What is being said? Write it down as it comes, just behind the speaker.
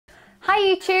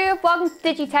Hi YouTube, welcome to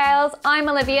DigiTales. I'm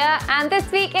Olivia and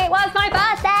this week it was my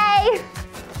birthday!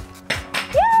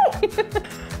 Yay!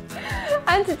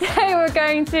 And today we're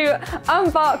going to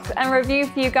unbox and review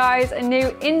for you guys a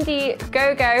new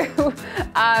Indiegogo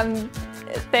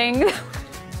thing.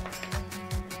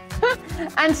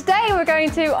 And today we're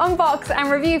going to unbox and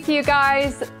review for you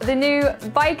guys the new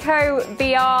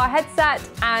VicoVR headset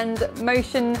and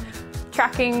motion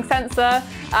tracking sensor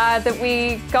that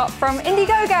we got from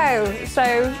Indiegogo. So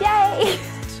yay!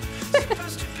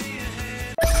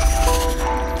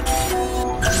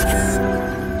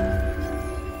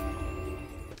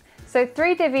 So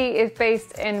 3Divi is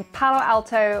based in Palo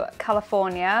Alto,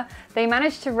 California. They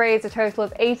managed to raise a total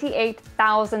of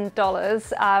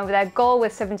 $88,000. Their goal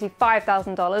was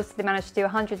 $75,000. They managed to do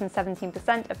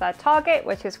 117% of their target,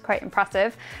 which is quite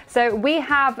impressive. So we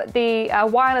have the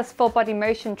wireless full body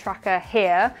motion tracker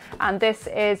here, and this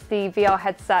is the VR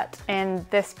headset in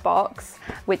this box,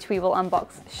 which we will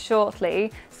unbox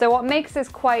shortly. So what makes this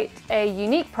quite a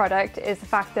unique product is the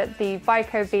fact that the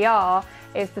VicoVR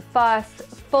is the first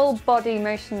full body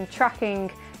motion tracking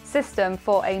system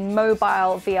for a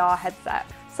mobile VR headset.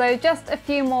 So just a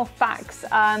few more facts.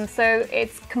 So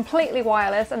it's completely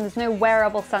wireless and there's no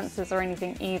wearable sensors or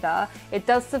anything either. It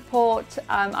does support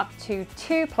up to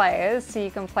 2 players, so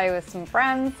you can play with some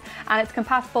friends, and it's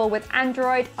compatible with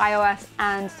Android, iOS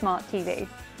and Smart TV.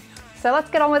 So let's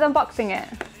get on with unboxing it.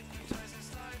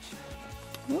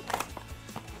 Oops.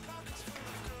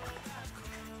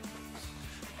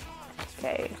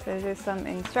 Okay, so there's some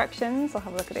instructions. I'll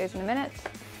have a look at those in a minute.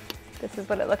 This is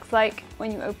what it looks like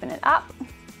when you open it up.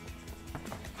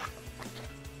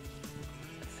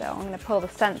 So I'm going to pull the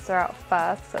sensor out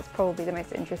first. That's probably the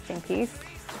most interesting piece.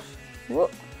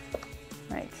 Whoop.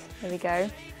 Right, there we go.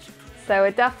 So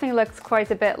it definitely looks quite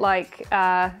a bit like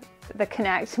the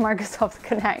Kinect, Microsoft's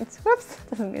Kinect. Whoops,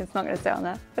 it's not going to sit on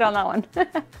there. Put on that one.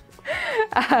 But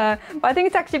I think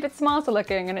it's actually a bit smarter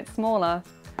looking and it's smaller.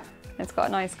 It's got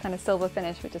a nice kind of silver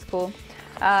finish, which is cool.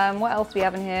 What else do we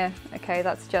have in here? Okay,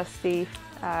 that's just the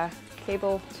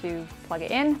cable to plug it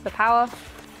in for power.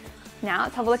 Now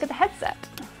let's have a look at the headset.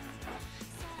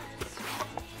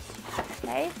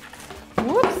 Okay.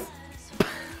 Whoops.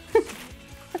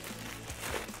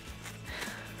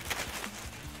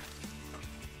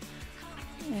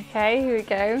 Okay, here we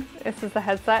go. This is the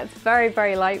headset. It's very,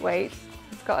 very lightweight.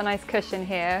 It's got a nice cushion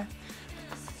here.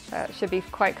 So it should be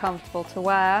quite comfortable to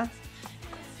wear.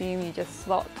 You just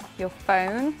slot your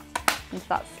phone into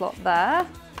that slot there.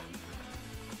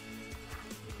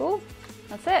 Cool,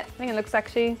 that's it. I think it looks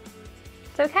actually,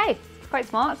 it's okay. It's quite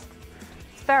smart.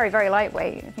 It's very, very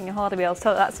lightweight. I think you'll hardly be able to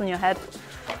tell that's on your head.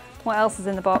 What else is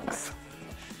in the box?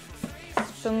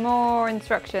 Some more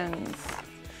instructions.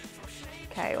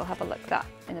 Okay, we'll have a look at that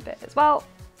in a bit as well.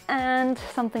 And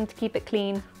something to keep it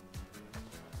clean.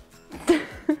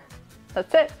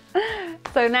 That's it.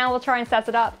 So now we'll try and set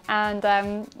it up and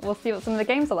we'll see what some of the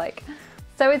games are like.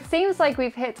 So it seems like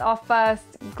we've hit our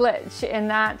first glitch in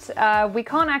that we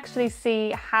can't actually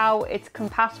see how it's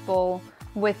compatible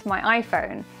with my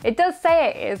iPhone. It does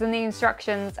say it is in the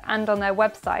instructions and on their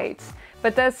website,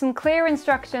 but there's some clear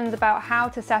instructions about how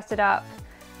to set it up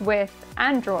with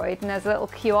Android, and there's a little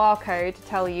QR code to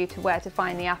tell you to where to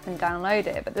find the app and download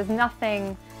it, but there's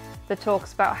nothing that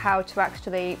talks about how to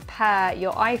actually pair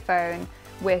your iPhone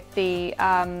with the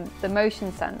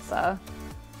motion sensor.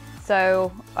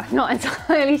 So I'm not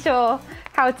entirely sure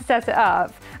how to set it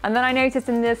up. And then I noticed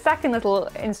in the second little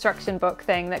instruction book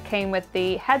thing that came with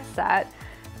the headset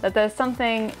that there's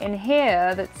something in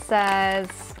here that says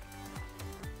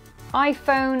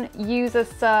iPhone user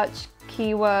search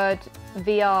keyword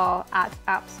VR at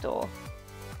App Store,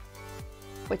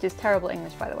 which is terrible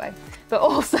English, by the way. But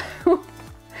also,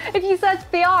 if you search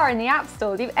VR in the App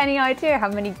Store, do you have any idea how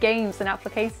many games and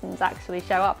applications actually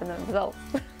show up in the results?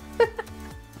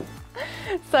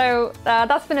 So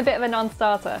that's been a bit of a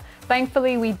non-starter.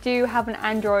 Thankfully, we do have an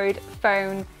Android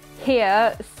phone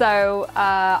here, so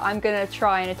I'm going to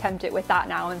try and attempt it with that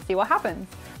now and see what happens.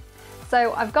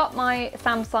 So I've got my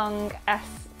Samsung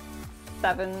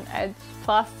S7 Edge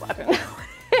Plus. I don't know what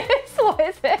it is. What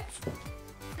is it?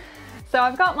 So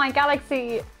I've got my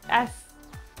Galaxy S...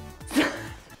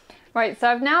 Right, so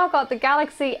I've now got the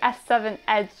Galaxy S7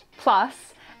 Edge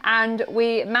Plus, and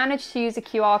we managed to use a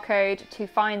QR code to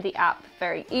find the app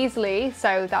very easily,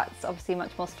 so that's obviously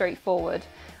much more straightforward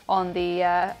on the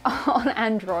on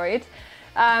Android.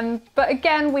 But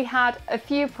again, we had a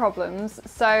few problems.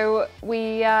 So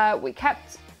we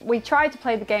tried to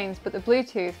play the games, but the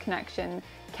Bluetooth connection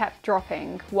kept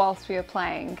dropping whilst we were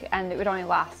playing, and it would only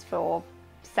last for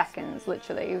seconds,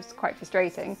 literally. It was quite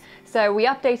frustrating. So we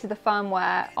updated the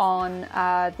firmware on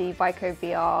the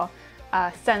VicoVR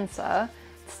sensor.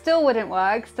 Still wouldn't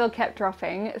work, still kept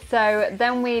dropping. So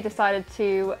then we decided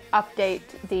to update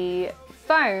the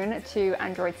phone to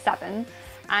Android 7.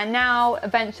 And now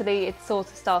eventually it sort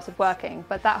of started working,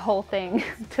 but that whole thing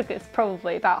took us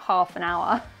probably about half an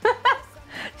hour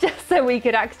just so we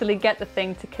could actually get the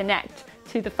thing to connect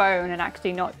to the phone and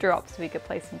actually not drop so we could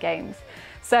play some games.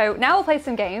 So now we'll play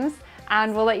some games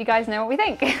and we'll let you guys know what we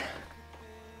think.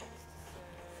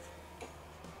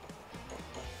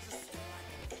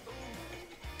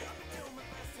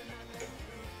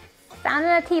 Stand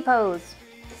in a T-pose.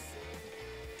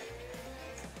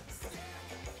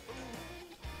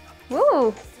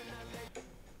 Woo!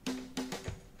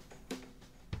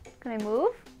 Can I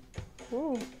move?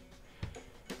 Ooh.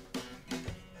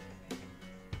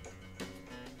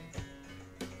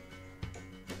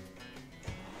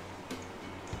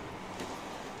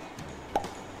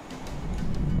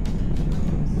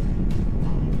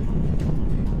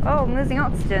 Oh, I'm losing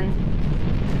oxygen.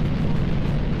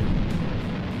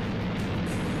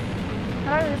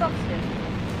 How do I lose oxygen?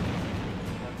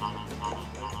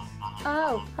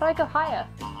 Oh, how do I go higher?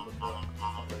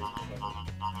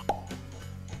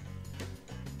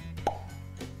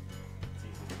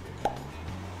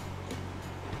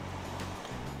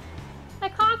 I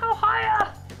can't go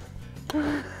higher!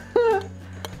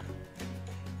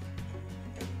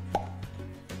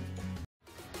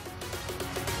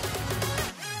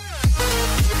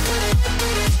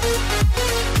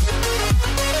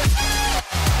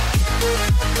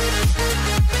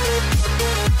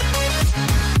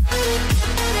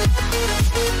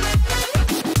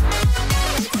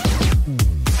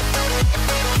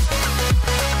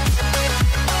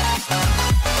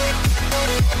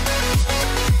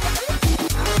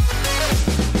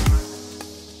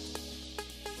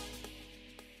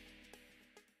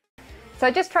 So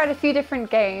I just tried a few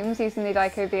different games using the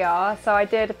VicoVR. So I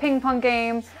did a ping pong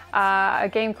game, a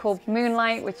game called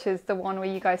Moonlight, which is the one where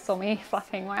you guys saw me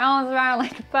flapping my arms around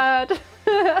like a bird.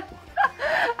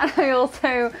 And I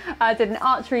also did an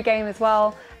archery game as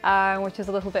well, which was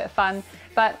a little bit of fun.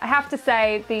 But I have to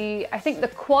say, I think the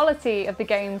quality of the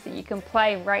games that you can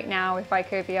play right now with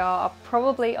VicoVR are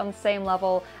probably on the same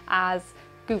level as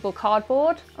Google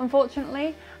Cardboard,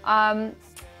 unfortunately.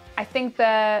 I think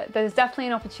there's definitely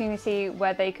an opportunity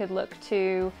where they could look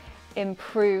to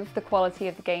improve the quality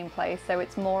of the gameplay, so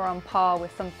it's more on par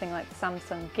with something like the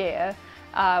Samsung Gear,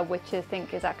 which I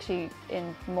think is actually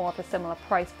in more of a similar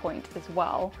price point as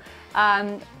well.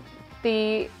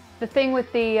 The thing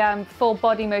with the full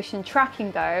body motion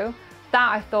tracking though,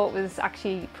 that I thought was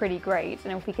actually pretty great,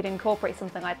 and if we could incorporate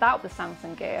something like that with the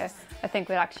Samsung Gear, I think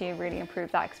would actually really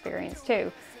improve that experience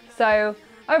too. So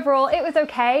overall, it was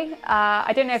okay.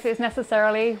 I don't know if it was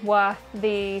necessarily worth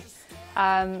the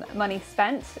money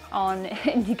spent on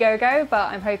Indiegogo,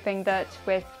 but I'm hoping that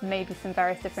with maybe some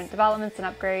various different developments and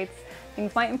upgrades,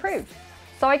 things might improve.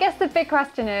 So I guess the big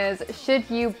question is, should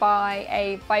you buy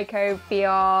a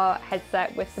VicoVR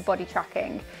headset with the body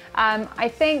tracking? I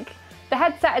think the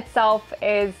headset itself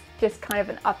is just kind of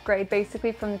an upgrade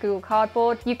basically from the Google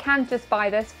Cardboard. You can just buy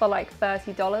this for like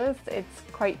 $30, it's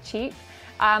quite cheap.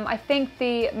 I think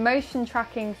the motion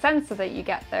tracking sensor that you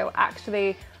get though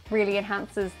actually really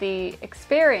enhances the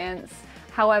experience.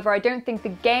 However, I don't think the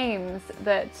games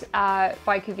that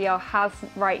VicoVR has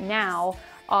right now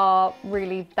are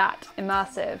really that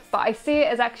immersive. But I see it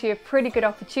as actually a pretty good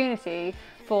opportunity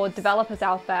for developers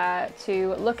out there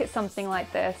to look at something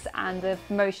like this and the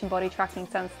motion body tracking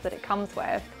sensor that it comes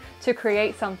with to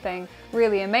create something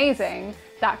really amazing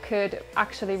that could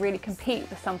actually really compete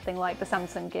with something like the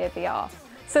Samsung Gear VR.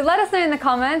 So let us know in the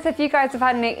comments if you guys have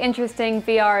had any interesting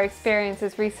VR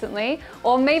experiences recently,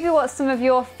 or maybe what some of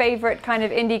your favorite kind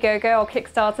of Indiegogo or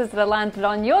Kickstarters that have landed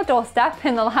on your doorstep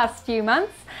in the last few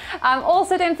months.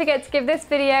 Also, don't forget to give this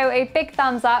video a big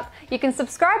thumbs up. You can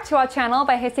subscribe to our channel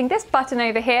by hitting this button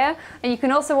over here, and you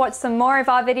can also watch some more of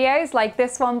our videos like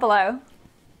this one below.